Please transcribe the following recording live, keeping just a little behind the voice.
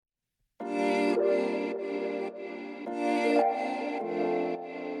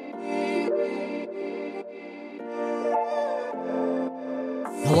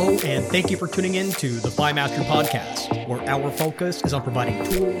and thank you for tuning in to the FI Mastery Podcast, where our focus is on providing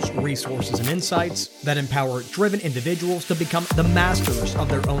tools, resources, and insights that empower driven individuals to become the masters of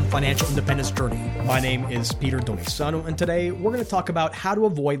their own financial independence journey. My name is Peter Donisano, and today we're going to talk about how to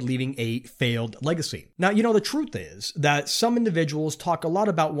avoid leaving a failed legacy. Now, the truth is that some individuals talk a lot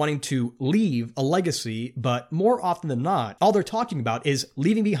about wanting to leave a legacy, but more often than not, all they're talking about is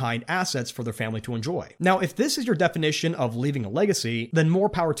leaving behind assets for their family to enjoy. Now, if this is your definition of leaving a legacy, then more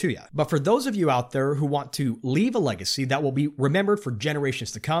power to you. But for those of you out there who want to leave a legacy that will be remembered for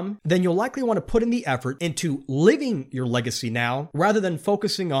generations to come, then you'll likely want to put in the effort into living your legacy now rather than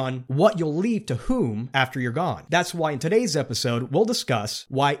focusing on what you'll leave to whom after you're gone. That's why in today's episode, we'll discuss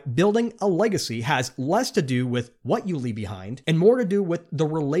why building a legacy has less to do with what you leave behind and more to do with the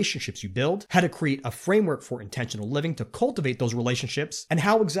relationships you build, how to create a framework for intentional living to cultivate those relationships, and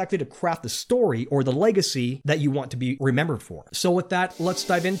how exactly to craft the story or the legacy that you want to be remembered for. So with that, let's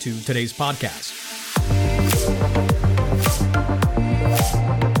dive into today's podcast.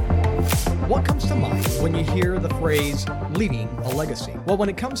 What comes to mind when you hear the phrase leaving a legacy? Well, when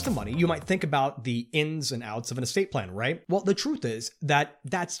it comes to money, you might think about the ins and outs of an estate plan, right? Well, the truth is that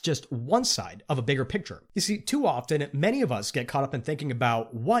that's just one side of a bigger picture. You see, too often, many of us get caught up in thinking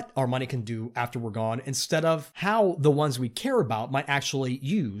about what our money can do after we're gone instead of how the ones we care about might actually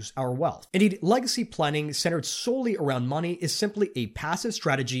use our wealth. Indeed, legacy planning centered solely around money is simply a passive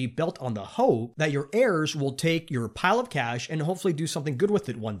strategy built on the hope that your heirs will take your pile of cash and hopefully do something good with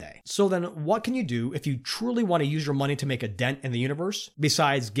it one day. So then, what can you do if you truly want to use your money to make a dent in the universe,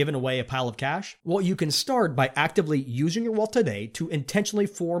 besides giving away a pile of cash? Well, you can start by actively using your wealth today to intentionally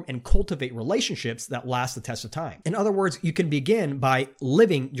form and cultivate relationships that last the test of time. In other words, you can begin by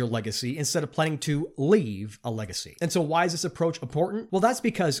living your legacy instead of planning to leave a legacy. And so why is this approach important? Well, that's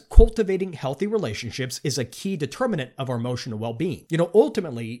because cultivating healthy relationships is a key determinant of our emotional well-being.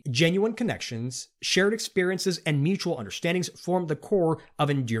 Ultimately, genuine connections, shared experiences, and mutual understandings form the core of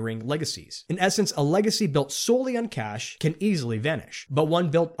enduring legacies. In essence, a legacy built solely on cash can easily vanish, but one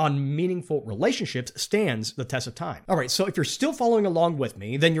built on meaningful relationships stands the test of time. All right, so if you're still following along with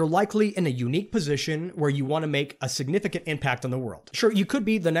me, then you're likely in a unique position where you want to make a significant impact on the world. Sure, you could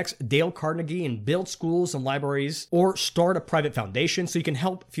be the next Dale Carnegie and build schools and libraries, or start a private foundation so you can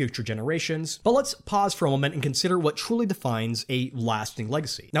help future generations. But let's pause for a moment and consider what truly defines a lasting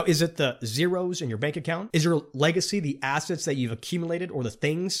legacy. Now, is it the zeros in your bank account? Is your legacy the assets that you've accumulated or the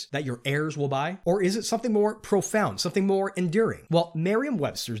things that your heirs will buy? Or is it something more profound, something more enduring? Well,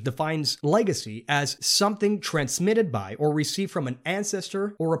 Merriam-Webster defines legacy as something transmitted by or received from an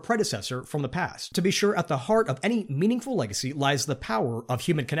ancestor or a predecessor from the past. To be sure, at the heart of any meaningful legacy lies the power of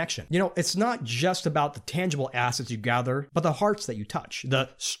human connection. It's not just about the tangible assets you gather, but the hearts that you touch, the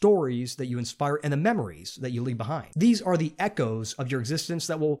stories that you inspire, and the memories that you leave behind. These are the echoes of your existence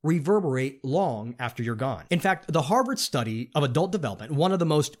that will reverberate long after you're gone. In fact, the Harvard study of adult development, one of the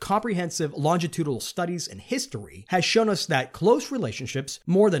most comprehensive longitudinal studies in history, has shown us that close relationships,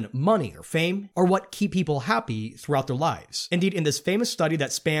 more than money or fame, are what keep people happy throughout their lives. Indeed, in this famous study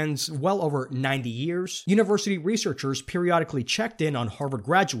that spans well over 90 years, university researchers periodically checked in on Harvard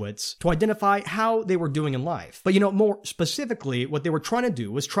graduates to identify how they were doing in life. But more specifically, what they were trying to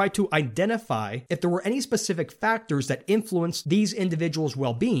do was try to identify if there were any specific factors that influenced these individuals'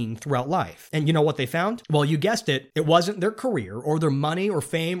 well-being throughout life. And you know what they found? Well, you guessed it. It wasn't their career or their money or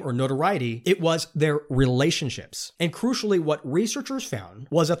fame or notoriety. It was their relationships. And crucially, what researchers found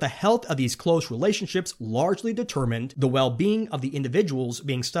was that the health of these close relationships largely determined the well-being of the individuals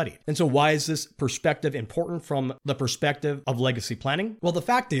being studied. And so why is this perspective important from the perspective of legacy planning? Well, the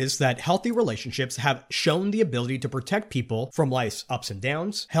fact is that healthy relationships have shown the ability to protect people from life's ups and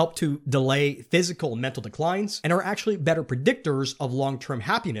downs, help to delay physical and mental declines, and are actually better predictors of long-term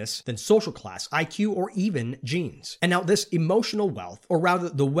happiness than social class, IQ, or even genes. And now this emotional wealth, or rather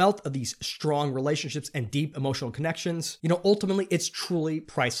the wealth of these strong relationships and deep emotional connections, ultimately it's truly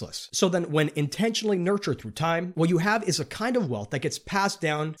priceless. So then when intentionally nurtured through time, what you have is a kind of wealth that gets passed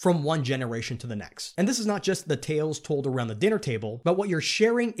down from one generation to the next. And this is not just the tales told around the dinner table, but what you're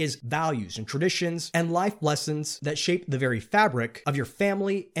sharing is values and traditions and life lessons that shape the very fabric of your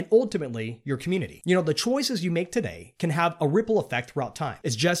family and ultimately your community. The choices you make today can have a ripple effect throughout time.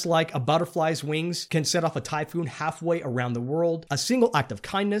 It's just like a butterfly's wings can set off a typhoon halfway around the world. A single act of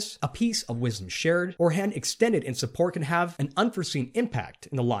kindness, a piece of wisdom is shared or hand extended in support can have an unforeseen impact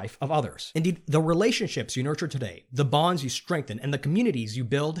in the life of others. Indeed, the relationships you nurture today, the bonds you strengthen, and the communities you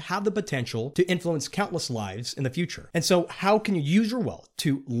build have the potential to influence countless lives in the future. And so, how can you use your wealth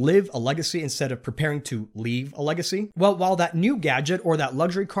to live a legacy instead of preparing to leave a legacy? Well, while that new gadget or that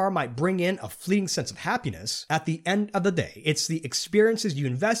luxury car might bring in a fleeting sense of happiness, at the end of the day, it's the experiences you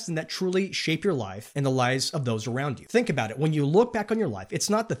invest in that truly shape your life and the lives of those around you. Think about it. When you look back on your life, it's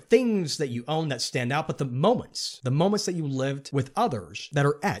not the things that you own that stand out, but the moments that you lived with others that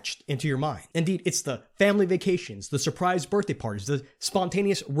are etched into your mind. Indeed, it's the family vacations, the surprise birthday parties, the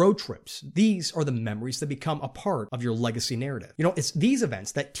spontaneous road trips. These are the memories that become a part of your legacy narrative. It's these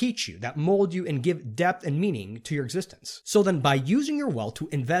events that teach you, that mold you, and give depth and meaning to your existence. So then, by using your wealth to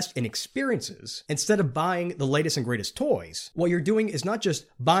invest in experiences instead of buying the latest and greatest toys, what you're doing is not just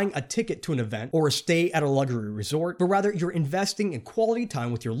buying a ticket to an event or a stay at a luxury resort, but rather you're investing in quality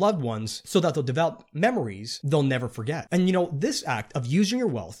time with your loved ones so that they'll develop memories they'll never forget. And this act of using your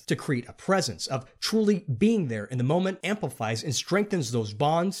wealth to create a presence, of truly being there in the moment, amplifies and strengthens those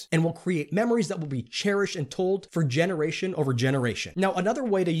bonds and will create memories that will be cherished and told for generation over generation. Now, another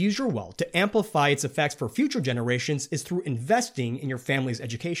way to use your wealth to amplify its effects for future generations is through investing in your family's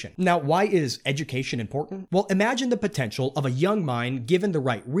education. Now, why is education important? Well, imagine the potential of a young mind given the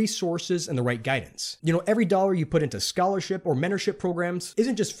right resources and the right guidance. Every dollar you put into scholarship or mentorship programs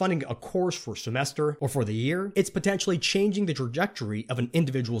isn't just funding a course for a semester or for the year, it's potentially changing the trajectory of an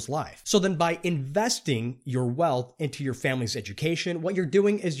individual's life. So then, by investing your wealth into your family's education, what you're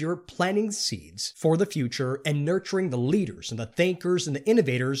doing is you're planting seeds for the future and nurturing the leaders and the thinkers and the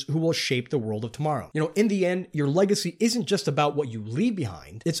innovators who will shape the world of tomorrow. In the end, your legacy isn't just about what you leave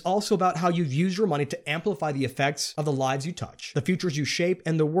behind, it's also about how you use your money to amplify the effects of the lives you touch, the futures you shape,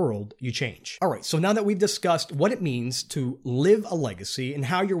 and the world you change. All right, so now that we've discussed what it means to live a legacy and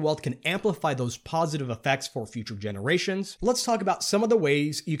how your wealth can amplify those positive effects for future generations, let's talk about some of the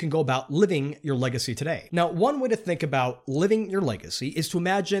ways you can go about living your legacy today. Now, one way to think about living your legacy is to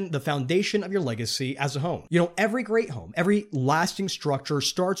imagine the foundation of your legacy as a home. Every great home, every lasting structure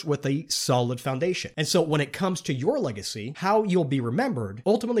starts with a solid foundation. And so when it comes to your legacy, how you'll be remembered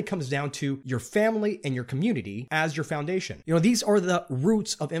ultimately comes down to your family and your community as your foundation. These are the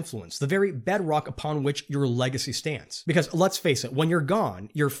roots of influence, the very bedrock upon which your legacy stands. Because let's face it, when you're gone,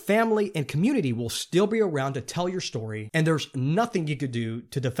 your family and community will still be around to tell your story, and there's nothing you could do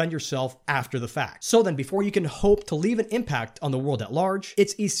to defend yourself after the fact. So then, before you can hope to leave an impact on the world at large,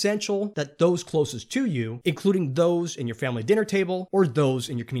 it's essential that those closest to you, including those in your family dinner table or those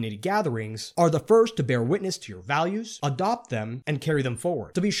in your community gatherings, are the first to bear witness to your values, adopt them, and carry them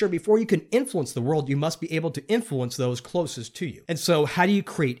forward. To be sure, before you can influence the world, you must be able to influence those closest to you. And so, how do you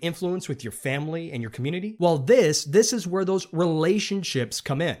create influence with your family and your community? Well, this is where those relationships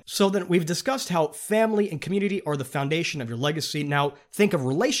come in. So then, we've discussed how family and community are the foundation of your legacy. Now, think of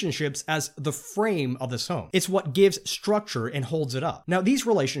relationships as the frame of this home. It's what gives structure and holds it up. Now, these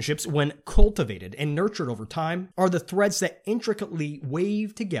relationships, when cultivated and nurtured over time, are the threads that intricately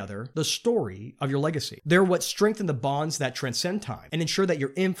weave together the story of your legacy. They're what strengthen the bonds that transcend time and ensure that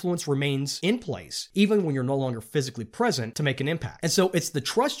your influence remains in place, even when you're no longer physically present to make an impact. And so it's the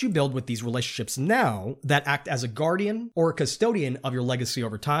trust you build with these relationships now that act as a guardian or a custodian of your legacy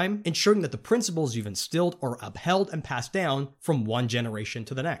over time, ensuring that the principles you've instilled are upheld and passed down from one generation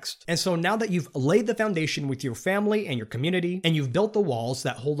to the next. And so now that you've laid the foundation with your family and your community, and you've built the walls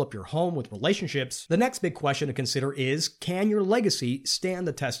that hold up your home with relationships, the next big question to consider is, can your legacy stand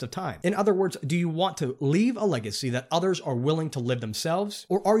the test of time? In other words, do you want to leave a legacy that others are willing to live themselves?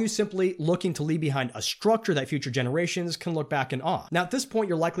 Or are you simply looking to leave behind a structure that future generations can look back in awe? Now, at this point,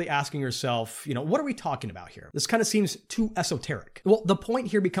 you're likely asking yourself, what are we talking about here? This kind of seems too esoteric. Well, the point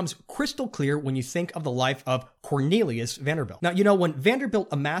here becomes crystal clear when you think of the life of Cornelius Vanderbilt. Now, when Vanderbilt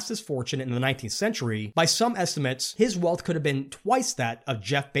amassed his fortune in the 19th century, by some estimates, his wealth could have been twice that of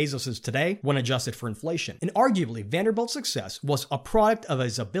Jeff Bezos's today when adjusted for inflation. And arguably, Vanderbilt's success was a product of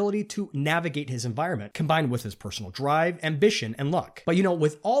his ability to navigate his environment, combined with his personal drive, ambition, and luck. But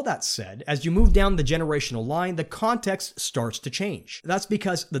with all that said, as you move down the generational line, the context starts to change. That's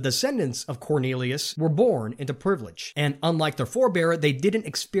because the descendants of Cornelius were born into privilege. And unlike their forebear, they didn't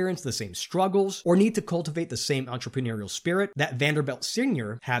experience the same struggles or need to cultivate the same entrepreneurial spirit that Vanderbilt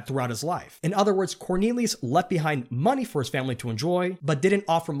Sr. had throughout his life. In other words, Cornelius left behind money for his family to enjoy, but didn't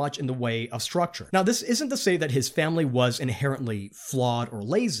offer much in the way of structure. Now, this isn't to say that his family was inherently flawed or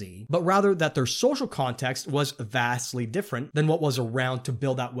lazy, but rather that their social context was vastly different than what was around to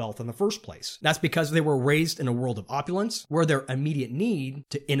build that wealth in the first place. That's because they were raised in a world of opulence, where their immediate need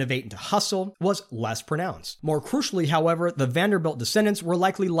to innovate and to hustle was less pronounced. More crucially, however, the Vanderbilt descendants were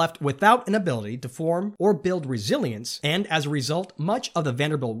likely left without an ability to form or build resilience, and as a result, much of the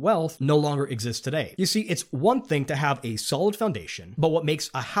Vanderbilt wealth no longer exists today. You see, it's one thing to have a solid foundation, but what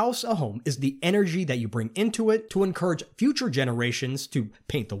makes a house a home is the energy that you bring into it to encourage future generations to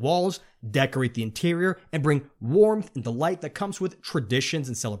paint the walls, decorate the interior, and bring warmth and delight that comes with traditions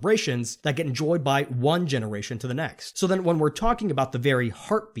and celebrations that get enjoyed by one generation to the next. So then when we're talking about the very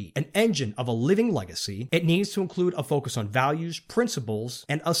heartbeat and engine of a living legacy, it needs to include a focus on values, principles,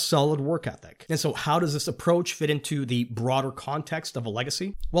 and a solid work ethic. And so how does this approach fit into the broader context of a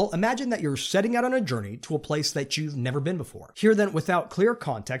legacy? Well, imagine that you're setting out on a journey to a place that you've never been before. Here then, without clear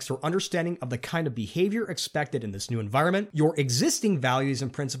context or understanding of the kind of behavior expected in this new environment, your existing values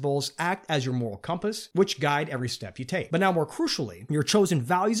and principles act as your moral compass, which guide every step you take. But now more crucially, your chosen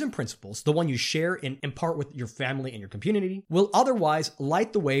values and principles, the one you share and impart with your family and your community, will otherwise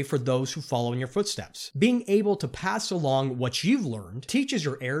light the way for those who follow in your footsteps. Being able to pass along what you've learned teaches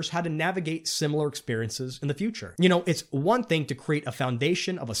your heirs how to navigate similar experiences in the future. You know, it's one thing to create a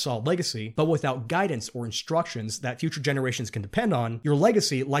foundation of a solid legacy, but without guidance or instructions that future generations can depend on, your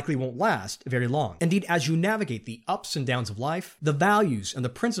legacy likely won't last very long. Indeed, as you navigate the ups and downs of life, the values and the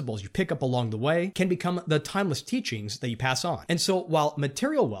principles you pick up along the way can become the timeless teachings that you pass on. And so while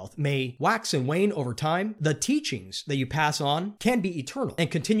material wealth may wax and wane over time, the teachings that you pass on can be eternal and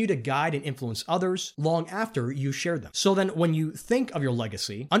continue to guide and influence others long after you share them. So then when you think of your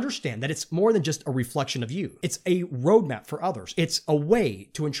legacy, understand that it's more than just a reflection of you. It's a roadmap for others. It's a way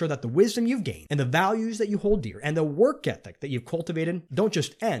to ensure that the wisdom you've gained and the values that you hold dear and the work ethic that you've cultivated don't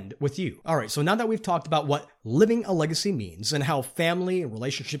just end with you. All right, so now that we've talked about what living a legacy means and how family and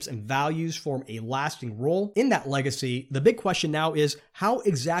relationships and values form a lasting role in that legacy, the big question now is, how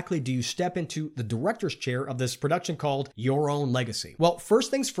exactly do you step into the director's chair of this production called Your Own Legacy? Well, first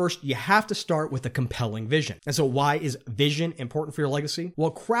things first, you have to start with a compelling vision. And so why is vision important for your legacy?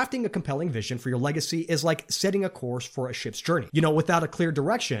 Well, crafting a compelling vision for your legacy is like setting a course for a ship's journey. You know, without a clear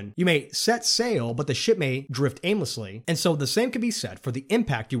direction, you may set sail, but the ship may drift aimlessly. And so the same can be said for the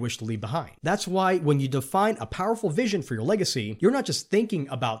impact you wish to leave behind. That's why when you define a powerful vision for your legacy, you're not just thinking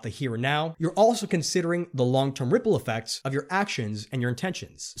about the here and now, you're also considering the long-term ripple effects of your actions and your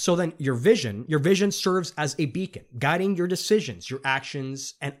intentions. So then your vision serves as a beacon, guiding your decisions, your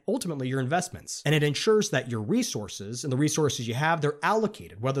actions, and ultimately your investments. And it ensures that your resources and the resources you have, they're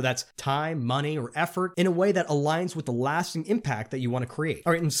allocated, whether that's time, money, or effort, in a way that aligns with the lasting impact that you want to create.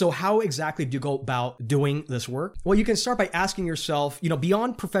 All right, and so how exactly do you go about doing this work? Well, you can start by asking yourself,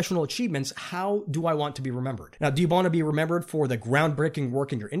 beyond professional achievements, how do I want to be remembered? Now, do you want to be remembered for the groundbreaking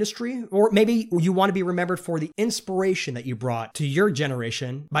work in your industry? Or maybe you want to be remembered for the inspiration that you brought to your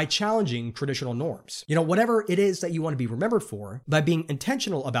generation by challenging traditional norms. Whatever it is that you want to be remembered for, by being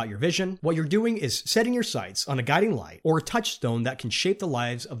intentional about your vision, what you're doing is setting your sights on a guiding light or a touchstone that can shape the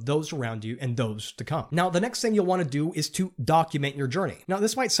lives of those around you and those to come. Now, the next thing you'll want to do is to document your journey. Now,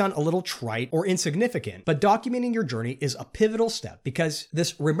 this might sound a little trite or insignificant, but documenting your journey is a pivotal step because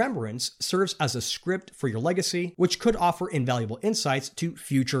this remembrance serves as a script for your legacy, which could offer invaluable insights to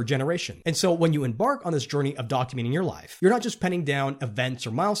future generations. And so when you embark on this journey of documenting your life, you're not just penning down events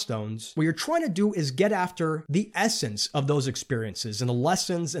or milestones. What you're trying to do is get after the essence of those experiences and the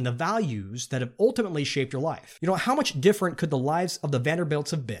lessons and the values that have ultimately shaped your life. How much different could the lives of the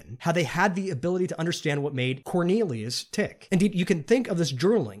Vanderbilts have been had they had the ability to understand what made Cornelius tick? Indeed, you can think of this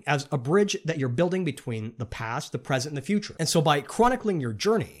journaling as a bridge that you're building between the past, the present, and the future. And so by chronicling your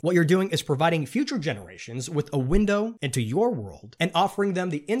journey, what you're doing is providing future generations with a window into your world and offering them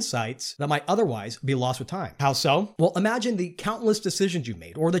the insights that might otherwise be lost with time. How so? Well, imagine the countless decisions you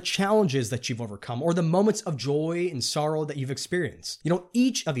made, or the challenges that you've overcome, or the moments of joy and sorrow that you've experienced.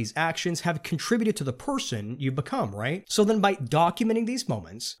 Each of these actions have contributed to the person you've become, right? So then by documenting these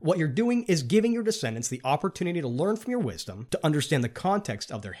moments, what you're doing is giving your descendants the opportunity to learn from your wisdom, to understand the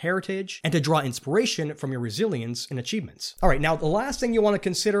context of their heritage, and to draw inspiration from your resilience and achievements. All right, now the last thing you want to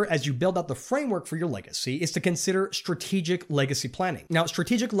consider as you build out the framework for your legacy legacy is to consider strategic legacy planning. Now,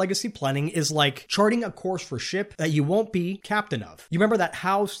 strategic legacy planning is like charting a course for a ship that you won't be captain of. You remember that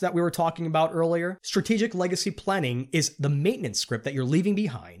house that we were talking about earlier? Strategic legacy planning is the maintenance script that you're leaving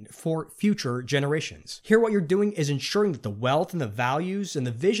behind for future generations. Here, what you're doing is ensuring that the wealth and the values and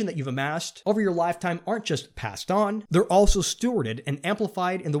the vision that you've amassed over your lifetime aren't just passed on, they're also stewarded and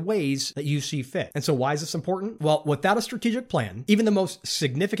amplified in the ways that you see fit. And so why is this important? Well, without a strategic plan, even the most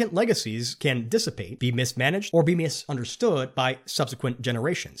significant legacies can dissipate, be mismanaged, or be misunderstood by subsequent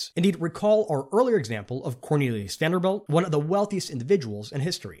generations. Indeed, recall our earlier example of Cornelius Vanderbilt, one of the wealthiest individuals in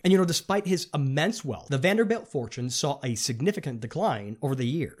history. And despite his immense wealth, the Vanderbilt fortune saw a significant decline over the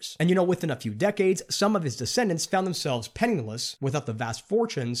years. And within a few decades, some of his descendants found themselves penniless without the vast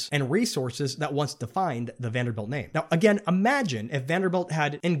fortunes and resources that once defined the Vanderbilt name. Now, again, imagine if Vanderbilt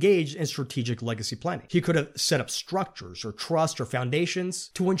had engaged in strategic legacy planning. He could have set up structures or trusts or foundations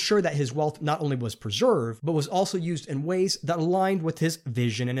to ensure that his wealth not only was preserved, but was also used in ways that aligned with his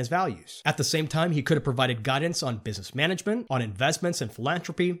vision and his values. At the same time, he could have provided guidance on business management, on investments and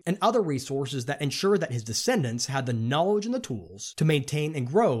philanthropy, and other resources that ensure that his descendants had the knowledge and the tools to maintain and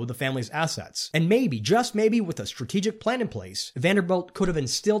grow the family's assets. And maybe, just maybe with a strategic plan in place, Vanderbilt could have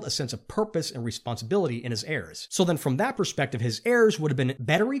instilled a sense of purpose and responsibility in his heirs. So then from that perspective, his heirs would have been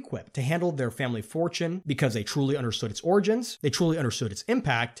better equipped to handle their family fortune because they truly understood its origins, they truly understood its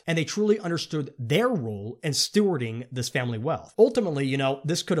impact, and they truly understood their role in stewarding this family wealth. Ultimately,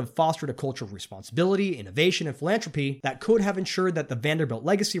 this could have fostered a culture of responsibility, innovation, and philanthropy that could have ensured that the Vanderbilt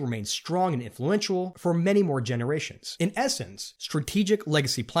legacy remained strong and influential for many more generations. In essence, strategic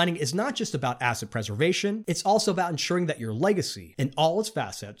legacy planning is not just about asset preservation, it's also about ensuring that your legacy, in all its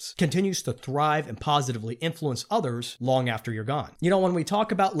facets, continues to thrive and positively influence others long after you're gone. When we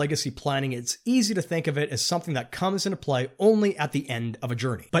talk about legacy planning, it's easy to think of it as something that comes into play only at the end of a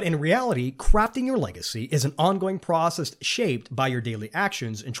journey. But in reality, crafting your legacy is an ongoing process shaped by your daily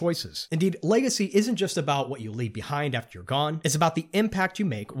actions and choices. Indeed, legacy isn't just about what you leave behind after you're gone, it's about the impact you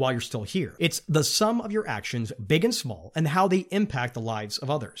make while you're still here. It's the sum of your actions, big and small, and how they impact the lives of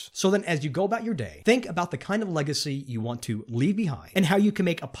others. So then as you go about your day, think about the kind of legacy you want to leave behind and how you can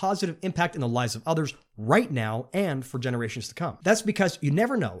make a positive impact in the lives of others right now and for generations to come. That's because you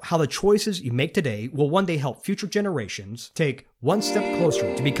never know how the choices you make today will one day help future generations take one step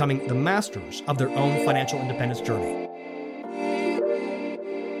closer to becoming the masters of their own financial independence journey.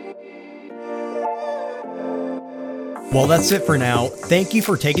 Well, that's it for now. Thank you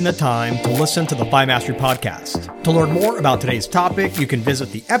for taking the time to listen to the FI Mastery Podcast. To learn more about today's topic, you can visit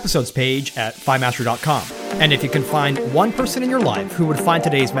the episodes page at FIMastery.com. And if you can find one person in your life who would find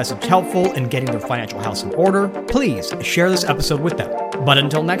today's message helpful in getting their financial house in order, please share this episode with them. But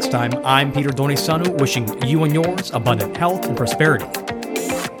until next time, I'm Peter Donisanu, wishing you and yours abundant health and prosperity.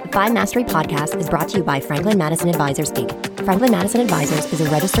 The FI Mastery Podcast is brought to you by Franklin Madison Advisors, Inc. Franklin Madison Advisors is a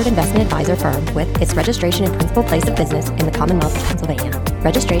registered investment advisor firm with its registration and principal place of business in the Commonwealth of Pennsylvania.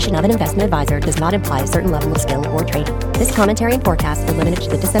 Registration of an investment advisor does not imply a certain level of skill or training. This commentary and forecast are limited to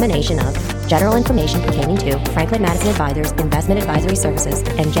the dissemination of general information pertaining to Franklin Madison Advisors' investment advisory services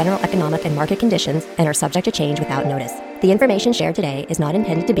and general economic and market conditions and are subject to change without notice. The information shared today is not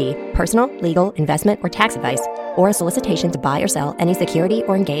intended to be personal, legal, investment, or tax advice, or a solicitation to buy or sell any security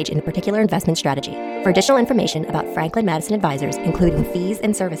or engage in a particular investment strategy. For additional information about Franklin Madison Advisors, including fees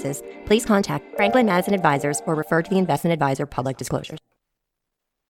and services, please contact Franklin Madison Advisors or refer to the Investment Advisor Public Disclosures.